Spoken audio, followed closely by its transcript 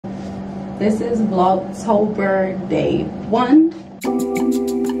This is Vlogtober day 1.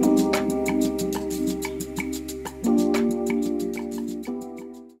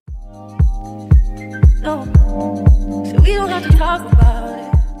 No, so we don't have to talk about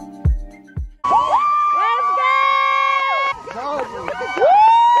it.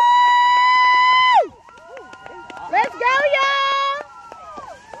 Let's go, y'all!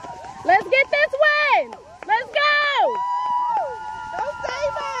 Let's get this win! Let's go! Don't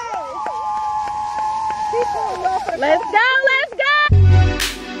save us! Let's go, let's go!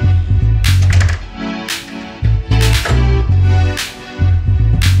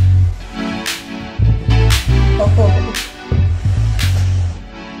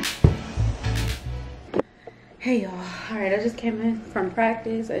 Hey y'all, alright, I just came in from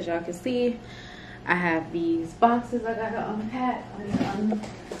practice. As y'all can see, I have these boxes I gotta unpack. I'm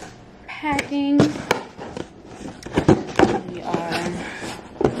unpacking. We are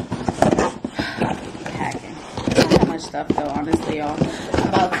packing. Not that much stuff though, honestly, y'all. I'm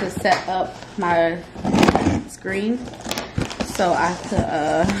about to set up my screen so I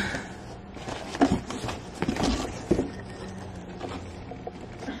could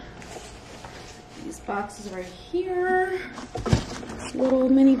these boxes right here. Little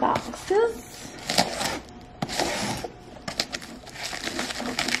mini boxes.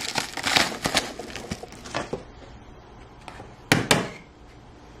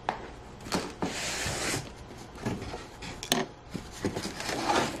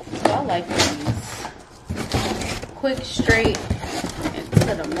 I like these. Quick, straight, and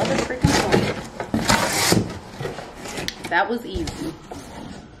to the mother freaking point. That was easy.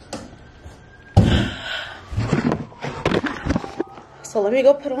 So let me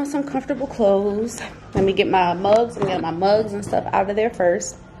go put on some comfortable clothes. Let me get my mugs. I'm gonna get my mugs and stuff out of there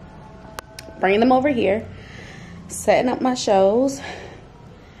first. Bring them over here. Setting up my shows.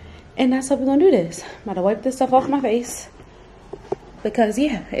 And that's how we're gonna do this. I'm about to wipe this stuff off my face. Because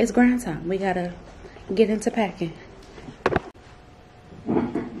yeah, it's grind time. We gotta get into packing.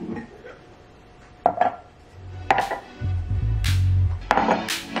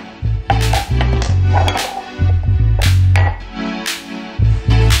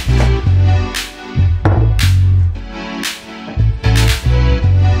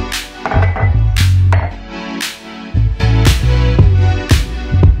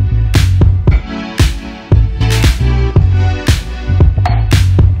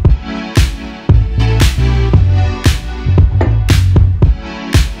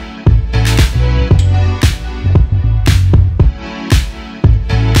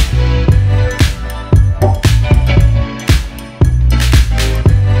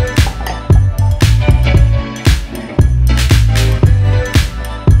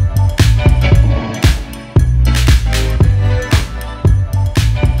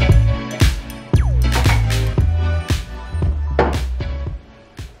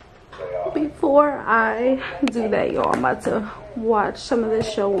 Before I do that, y'all, I'm about to watch some of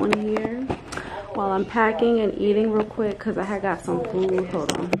this show on here while I'm packing and eating real quick because I had got some food.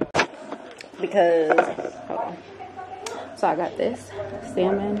 Hold on. Hold on. So I got this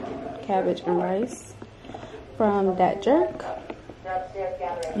salmon, cabbage, and rice from that jerk.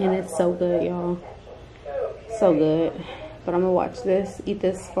 And it's so good, y'all. So good. But I'm going to eat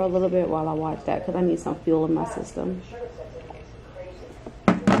this for a little bit while I watch that because I need some fuel in my system.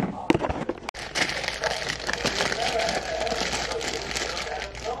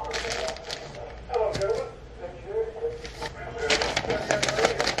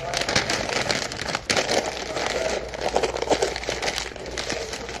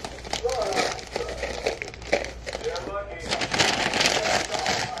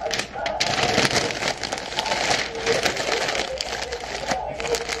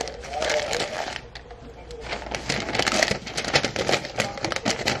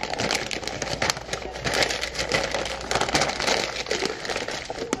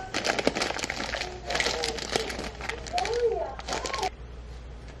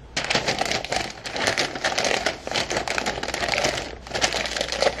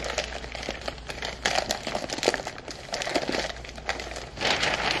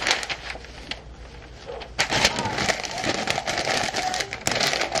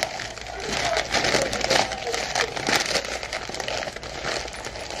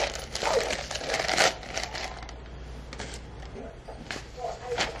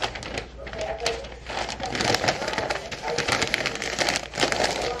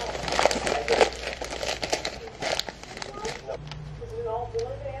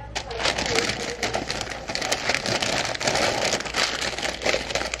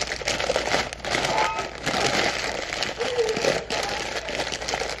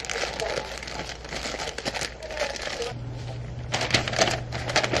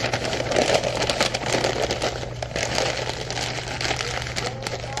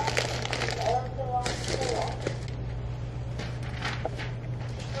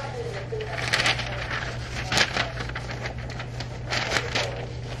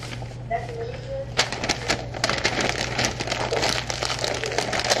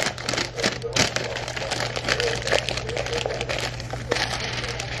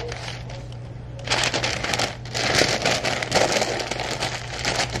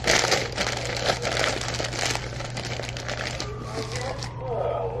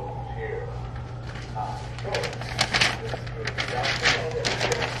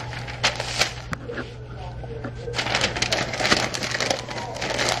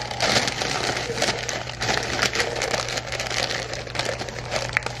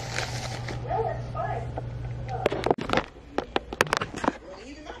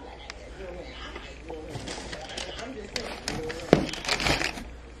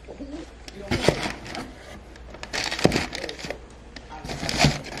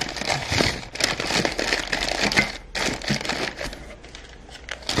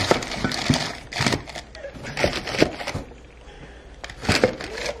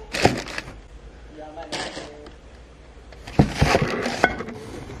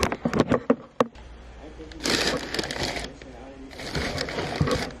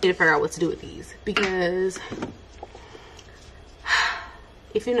 Need to figure out what to do with these, because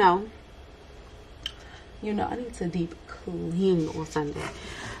if you know I need to deep clean on Sunday.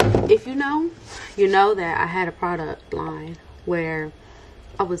 If you know that I had a product line where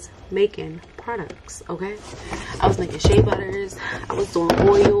I was making products, okay? I was making shea butters, I was doing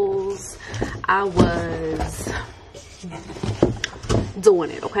oils, I was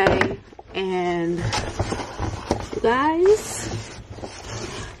doing it, okay? And you guys,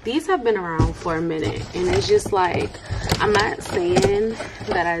 these have been around for a minute, and it's just like, I'm not saying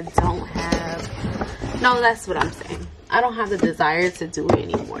that I don't have, no, that's what I'm saying. I don't have the desire to do it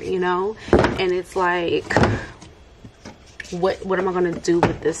anymore, you know? And it's like, what am I gonna do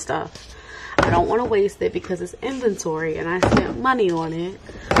with this stuff? I don't want to waste it because it's inventory and I spent money on it.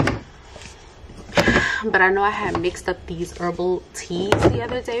 But I know I had mixed up these herbal teas the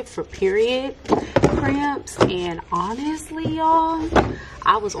other day for period cramps, and honestly, y'all,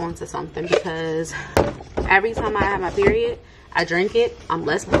 I was onto something, because every time I have my period, I drink it, I'm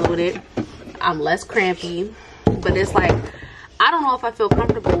less bloated, I'm less crampy. But it's like, I don't know if I feel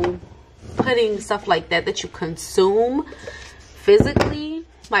comfortable putting stuff like that you consume physically,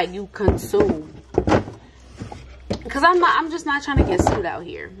 like you consume, because I'm just not trying to get sued out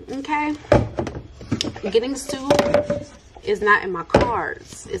here, okay? Getting sued is not in my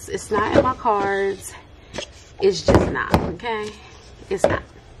cards. It's not in my cards. It's just not, okay? It's not.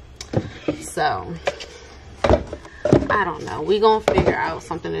 So I don't know, we gonna figure out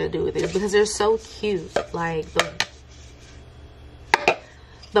something to do with it, because they're so cute. Like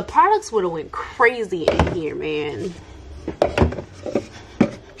the products would have went crazy in here, man.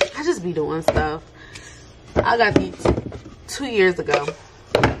 I just be doing stuff. I got these 2 years ago.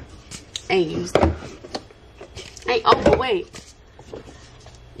 Ain't used them. Ain't, oh, but wait.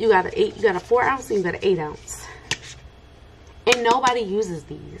 You got a 4 ounce and you got an 8 ounce. And nobody uses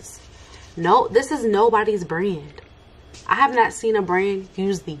these. No, this is nobody's brand. I have not seen a brand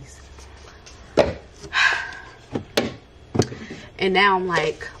use these. And now I'm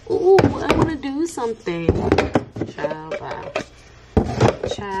like, ooh, I want to do something. Child, bye.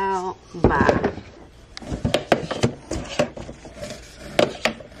 Child, bye.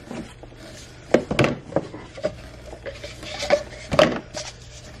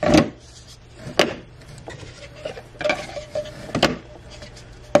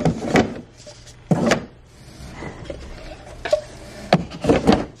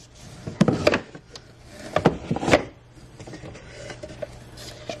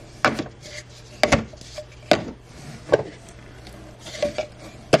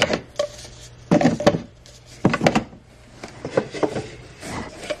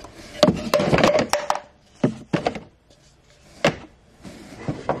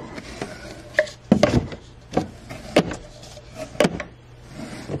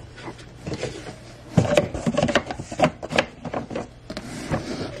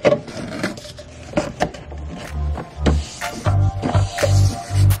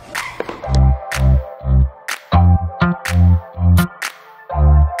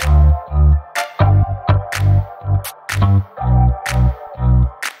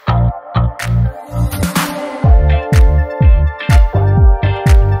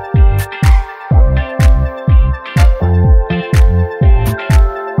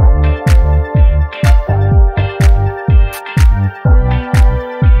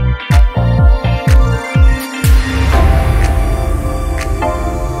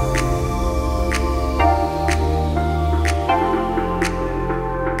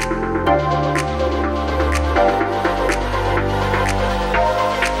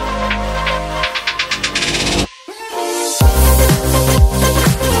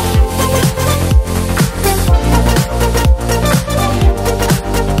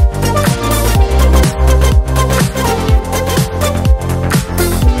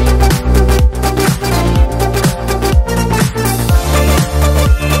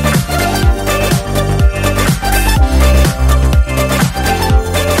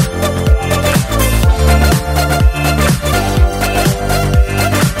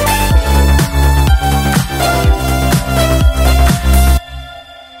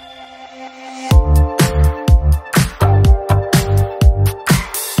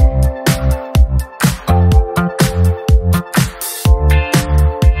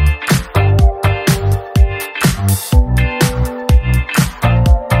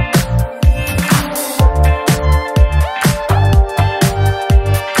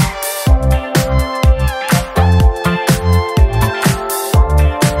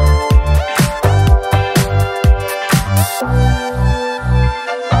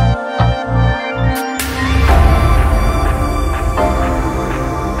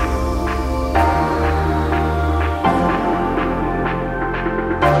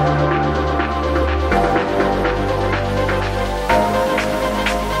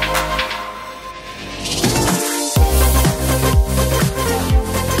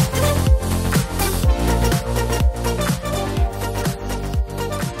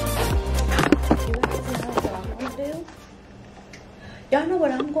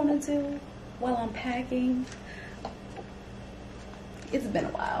 unpacking. It's been a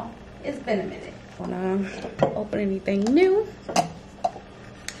while. It's been a minute. I'm gonna open anything new.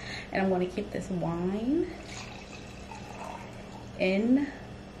 And I'm gonna keep this wine in.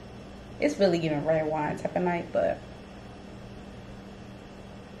 It's really giving red wine type of night, but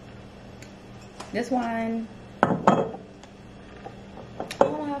this wine, I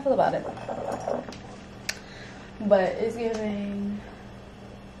don't know how I feel about it. But it's giving.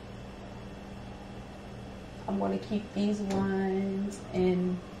 I'm going to keep these wines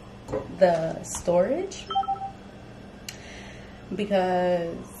in the storage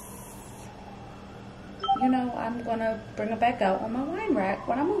because, you know, I'm going to bring it back out on my wine rack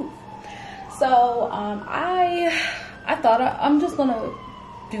when I move. So I thought I'm just going to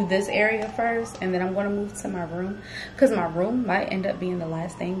do this area first, and then I'm going to move to my room because my room might end up being the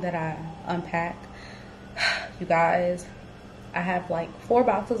last thing that I unpack. You guys, I have like 4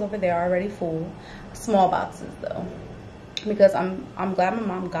 boxes over there already full. Small boxes though, because I'm glad my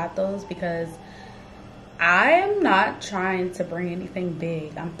mom got those, because I am not trying to bring anything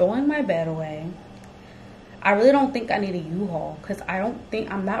big. I'm throwing my bed away. I really don't think I need a U-Haul, because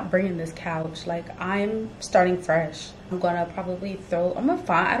I'm not bringing this couch. Like, I'm starting fresh. I'm gonna probably I'm gonna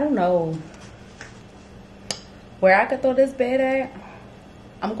find, I don't know where I could throw this bed at.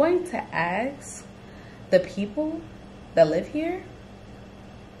 I'm going to ask the people that live here.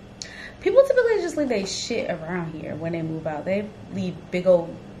 People typically just leave their shit around here when they move out. They leave big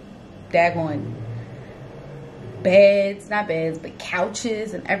old daggone beds, not beds, but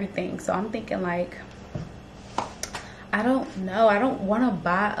couches and everything. So I'm thinking, like, I don't know. I don't want to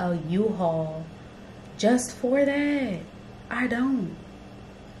buy a U-Haul just for that. I don't.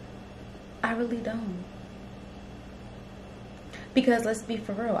 I really don't. Because let's be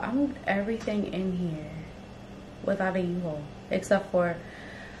for real, I moved everything in here without a U-Haul, except for,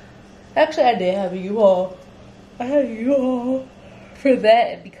 actually I did have a U-Haul. I had a U-Haul for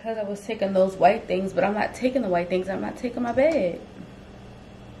that because I was taking those white things, but I'm not taking the white things. I'm not taking my bed.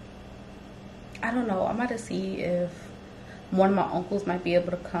 I don't know. I'm about to see if one of my uncles might be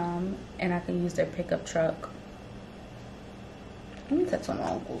able to come and I can use their pickup truck. Let me text one of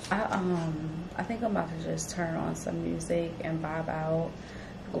my uncles. I think I'm about to just turn on some music and vibe out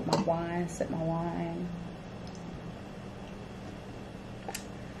with my wine, sip my wine,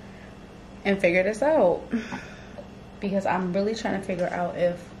 and figure this out, because I'm really trying to figure out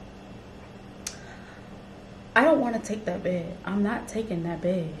if I don't want to take that bed. I'm not taking that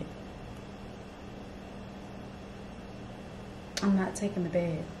bed. I'm not taking the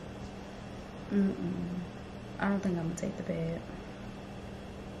bed. I don't think I'm gonna take the bed,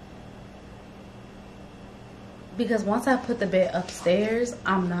 because once I put the bed upstairs,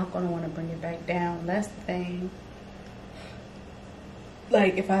 I'm not gonna want to bring it back down. That's the thing.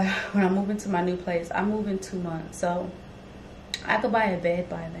 Like, when I move into my new place, I move in 2 months, so I could buy a bed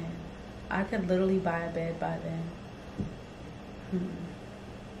by then. I could literally buy a bed by then.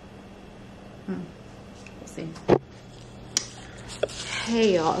 We'll see.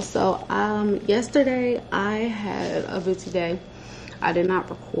 Hey y'all, so yesterday I had a busy day. I did not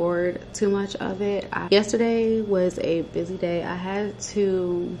record too much of it. Yesterday was a busy day. I had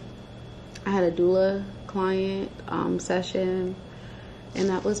a doula client session, and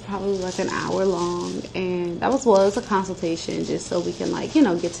that was probably like an hour long, and that was, well, it was a consultation just so we can, like, you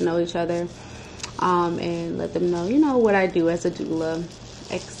know, get to know each other, and let them know, you know, what I do as a doula,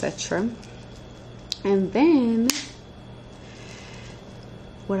 etc. And then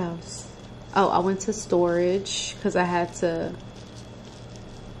what else? Oh, I went to storage because I had to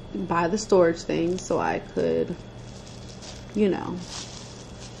buy the storage thing so I could, you know,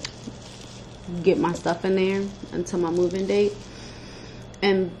 get my stuff in there until my moving date.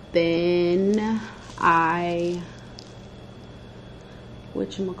 And then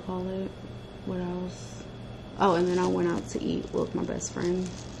whatchamacallit, what else? Oh, and then I went out to eat with my best friend.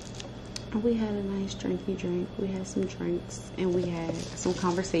 And we had a nice drinky drink. We had some drinks and we had some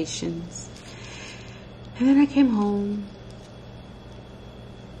conversations. And then I came home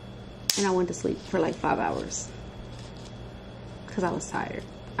and I went to sleep for like 5 hours because I was tired.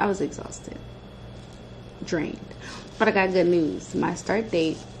 I was exhausted, drained. But I got good news. My start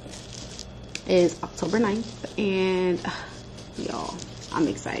date is October 9th, and y'all, I'm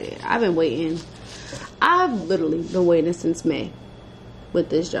excited. I've been waiting. I've literally been waiting since May with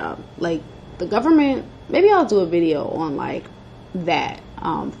this job. Like, the government, maybe I'll do a video on like that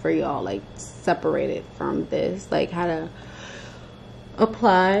for y'all, like separated from this, like how to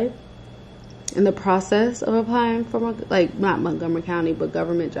apply in the process of applying for, like, not Montgomery County, but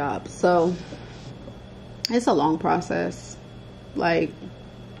government jobs. So it's a long process. Like,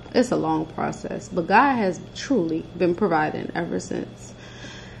 It's a long process, but God has truly been providing ever since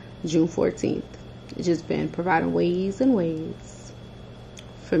June 14th. It's just been providing ways and ways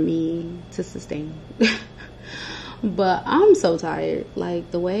for me to sustain. But I'm so tired. Like,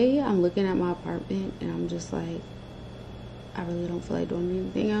 the way I'm looking at my apartment, and I'm just like, I really don't feel like doing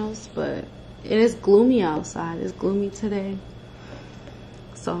anything else. But it is gloomy outside. It's gloomy today,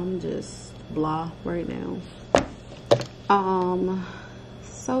 so I'm just blah right now.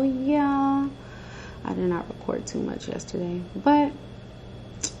 So yeah, I did not record too much yesterday, but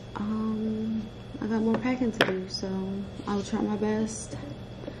I got more packing to do, so I'll try my best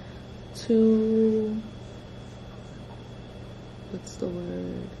to, what's the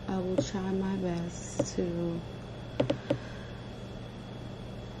word? I will try my best to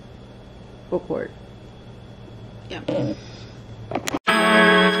record. Yeah.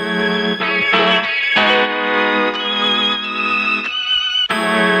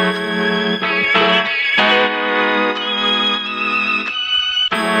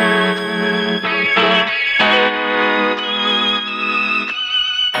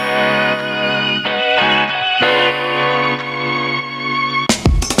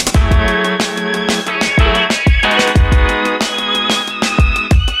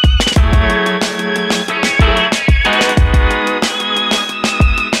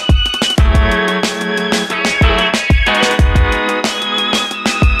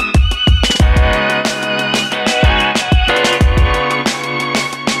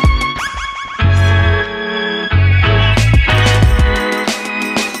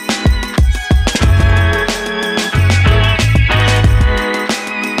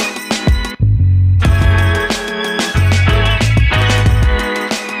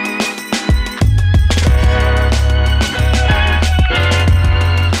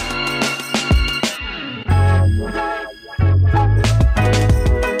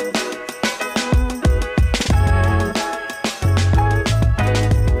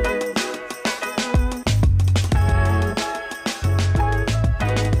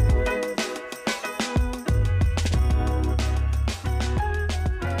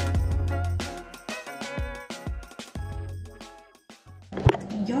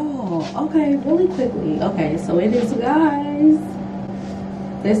 Y'all, okay, really quickly. Okay, so it is, guys.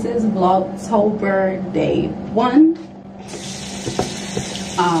 This is Vlogtober day 1.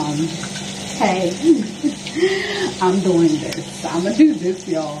 Hey, I'm doing this. I'm gonna do this,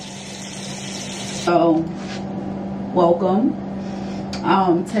 y'all. So, welcome.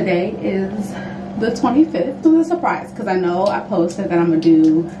 Today is the 25th. It was a surprise because I know I posted that I'm gonna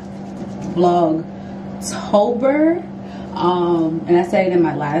do Vlogtober. And I said in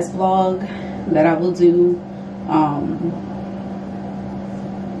my last vlog that I will do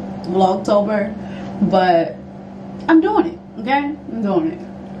Vlogtober, but I'm doing it, okay? I'm doing it.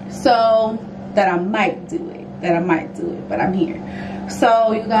 So that I might do it, but I'm here.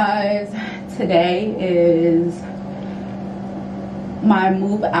 So you guys, today is my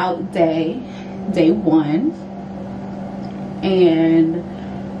move out day 1, and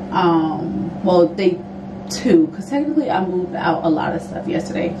well, day 2, because technically I moved out a lot of stuff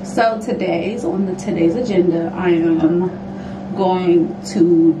yesterday. So today's agenda, I am going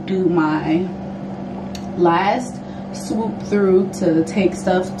to do my last swoop through to take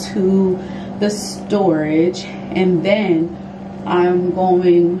stuff to the storage, and then I'm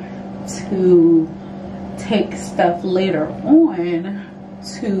going to take stuff later on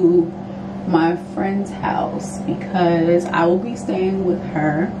to my friend's house because I will be staying with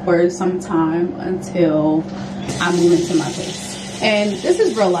her for some time until I move into my place. And this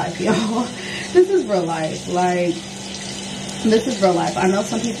is real life, y'all. This is real life. Like, this is real life. I know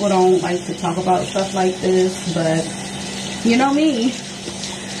some people don't like to talk about stuff like this, but you know me,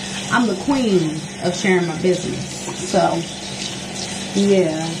 I'm the queen of sharing my business. So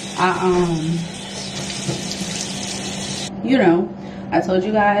yeah, you know, I told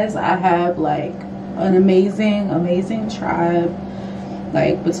you guys I have like an amazing tribe,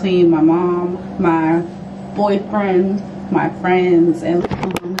 like between my mom, my boyfriend, my friends, and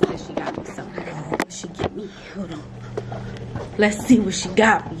she got me something. What she get me? Hold on. Let's see what she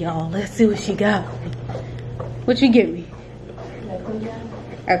got me, y'all. Let's see what she got me. What you get me?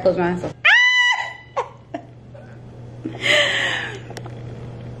 I close my eyes.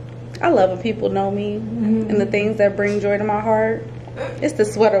 I love when people know me and the things that bring joy to my heart. It's the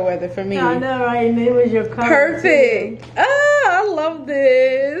sweater weather for me. I know, right? And it was your color. Perfect. Too. Oh, I love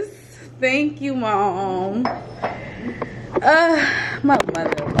this. Thank you, Mom. My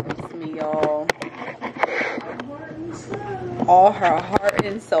mother loves me, y'all. All her heart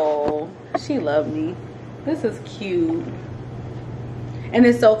and soul. She loved me. This is cute. And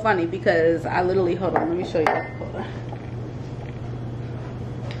it's so funny because I literally, hold on, let me show you. Hold on.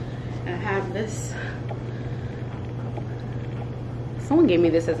 And I have this. Someone gave me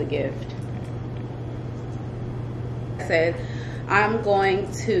this as a gift. I said, I'm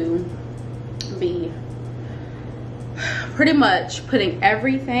going to be pretty much putting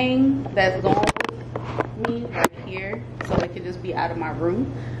everything that's going with me right here, so it can just be out of my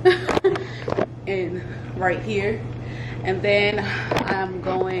room. And right here. And then I'm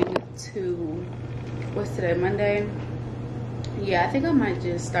going to, what's today, Monday? Yeah, I think I might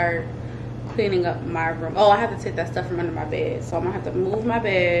just start cleaning up my room. Oh, I have to take that stuff from under my bed, so I'm gonna have to move my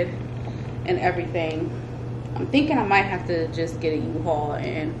bed and everything. I'm thinking I might have to just get a U-Haul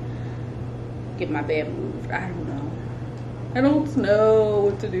and get my bed moved. I don't know. I don't know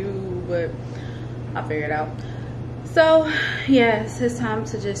what to do, but I'll figure it out. So yes, it's time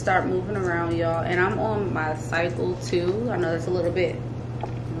to just start moving around, y'all. And I'm on my cycle too. I know that's a little bit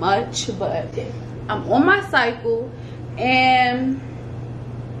much, but I'm on my cycle, and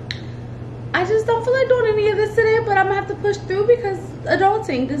I just don't feel like doing any of this today, but I'm gonna have to push through because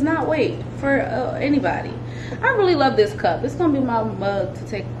adulting does not wait for anybody. I really love this cup. It's gonna be my mug to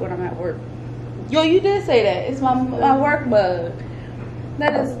take when I'm at work. Yo, you did say that. It's my work mug.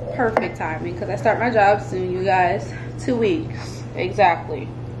 That is perfect timing because I start my job soon, you guys. 2 weeks. Exactly.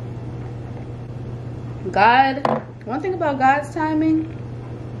 God, one thing about God's timing,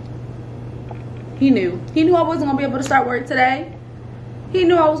 He knew. He knew I wasn't going to be able to start work today. He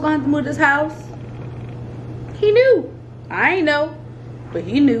knew I was going to have to move this house. He knew. I ain't know, but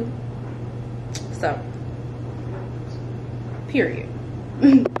He knew. So, period.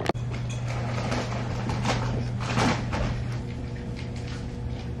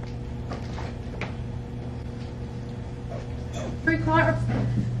 Car.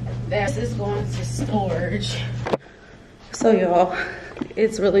 This is going to storage. So y'all,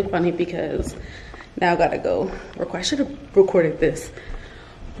 it's really funny because now I gotta go record. I should have recorded this,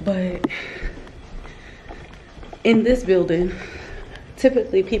 but in this building,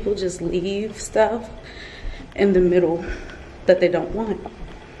 typically people just leave stuff in the middle that they don't want.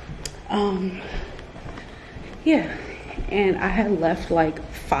 Yeah, and I had left like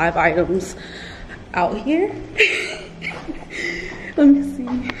 5 items out here. Let me see.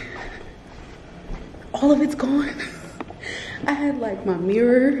 All of it's gone. I had like my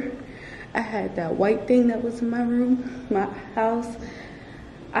mirror. I had that white thing that was in my room, my house.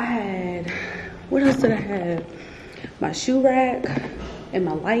 I had, what else did I have? My shoe rack and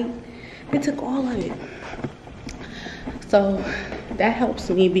my light. They took all of it. So that helps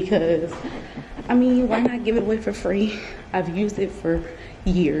me because, I mean, why not give it away for free? I've used it for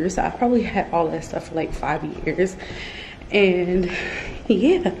years. I probably had all that stuff for like 5 years. And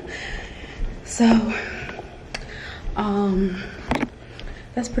yeah, so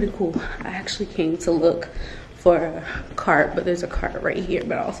that's pretty cool. I actually came to look for a cart, but there's a cart right here,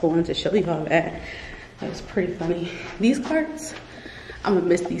 but I also wanted to show y'all that. That was pretty funny. These carts, I'm gonna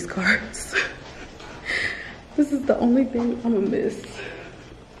miss these carts. This is the only thing I'm gonna miss.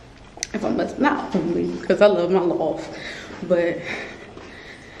 If I must, not only because I love my loft, but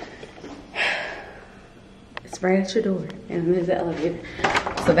it's right at your door, and there's the elevator.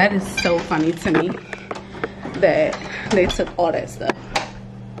 So that is so funny to me that they took all that stuff.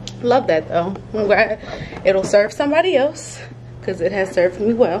 Love that though. I'm glad it'll serve somebody else because it has served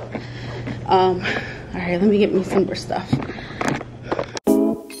me well. All right, let me get me some more stuff.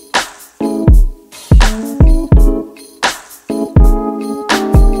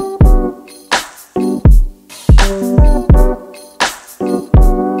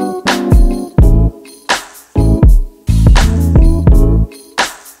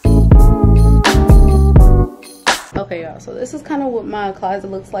 Okay, y'all, so this is kind of what my closet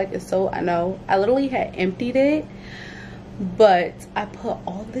looks like. And so I know I literally had emptied it, but I put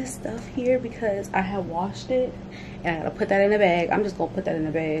all this stuff here because I had washed it and I gotta put that in a bag. I'm just gonna put that in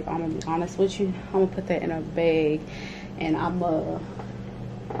a bag. I'm gonna be honest with you. I'm gonna put that in a bag, and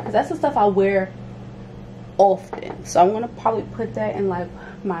cause that's the stuff I wear often. So I'm gonna probably put that in like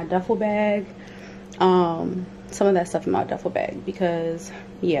my duffel bag. Some of that stuff in my duffel bag because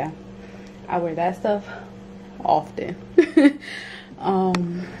yeah, I wear that stuff often.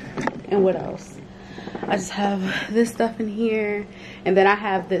 And what else? I just have this stuff in here, and then I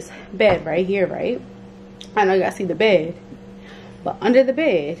have this bed right here, right? I know you guys see the bed, but under the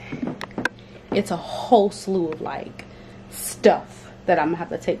bed it's a whole slew of like stuff that I'm gonna have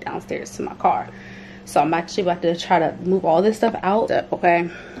to take downstairs to my car. So I'm actually about to try to move all this stuff out. Okay,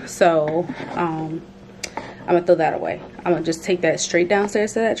 so I'm gonna throw that away. I'm gonna just take that straight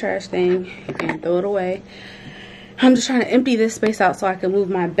downstairs to that trash thing and throw it away. I'm just trying to empty this space out so I can move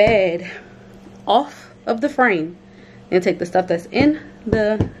my bed off of the frame and take the stuff that's in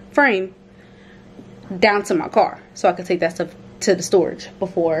the frame down to my car so I can take that stuff to the storage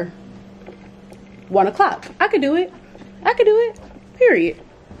before 1 o'clock. I could do it. I could do it. Period.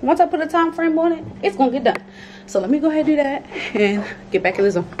 Once I put a time frame on it, it's gonna get done. So let me go ahead and do that and get back in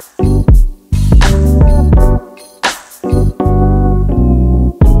the zone.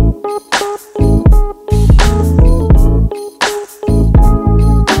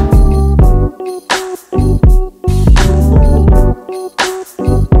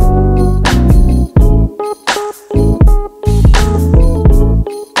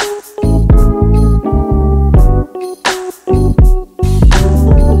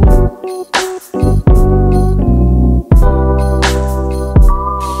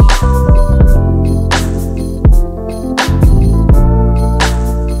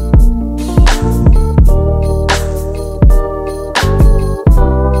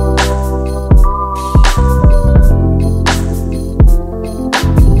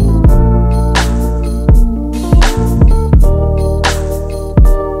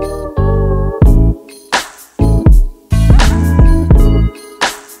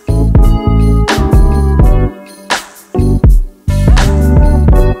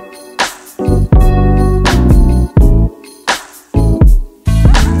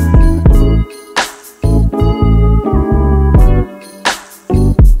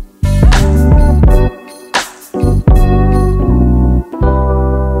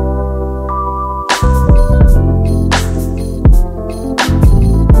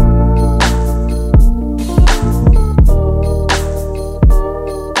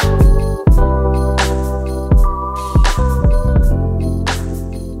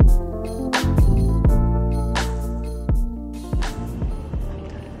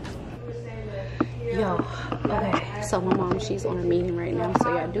 So my mom, she's on a meeting right now,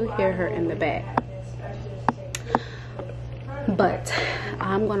 so y'all do hear her in the back. But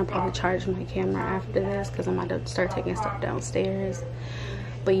I'm gonna probably charge my camera after this because I'm about to start taking stuff downstairs.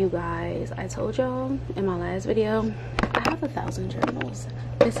 But you guys, I told y'all in my last video, I have 1,000 journals.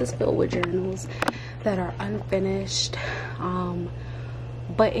 This is filled with journals that are unfinished.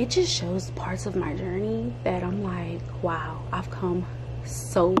 But it just shows parts of my journey that I'm like, wow, I've come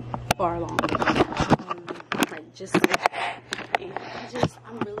so far along.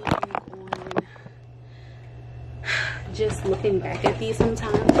 I'm really on just looking back at these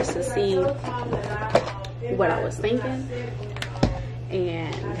sometimes just to see what I was thinking,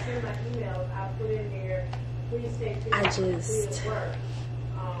 and I just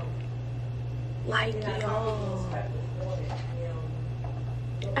like, y'all,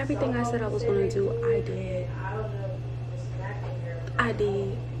 everything I said I was gonna do, I did.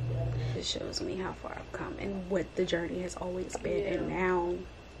 It shows me how far I've come and what the journey has always been, and now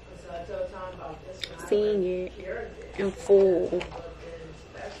seeing it in full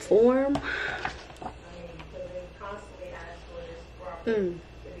form.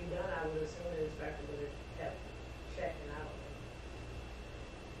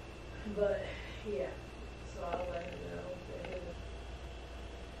 But yeah, so I'll let her know.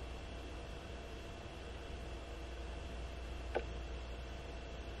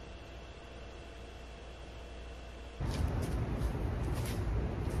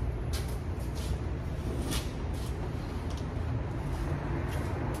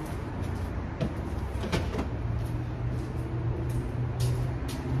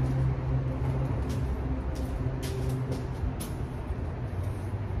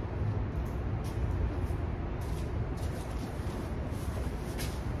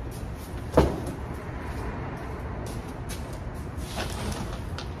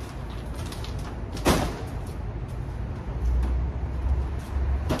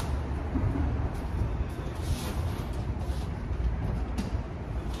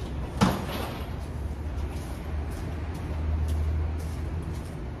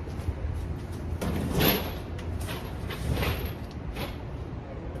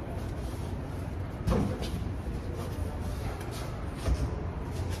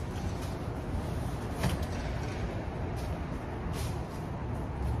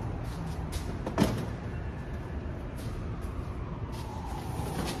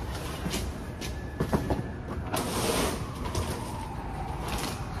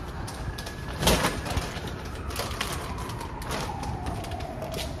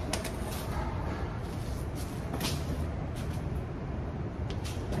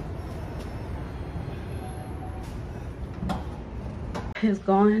 Is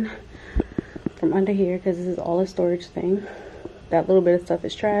gone from under here because this is all a storage thing. That little bit of stuff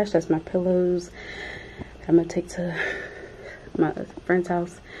is trash. That's my pillows, I'm gonna take to my friend's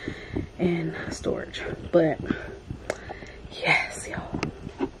house and storage. But yes, y'all,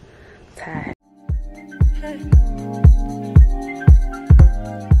 tired.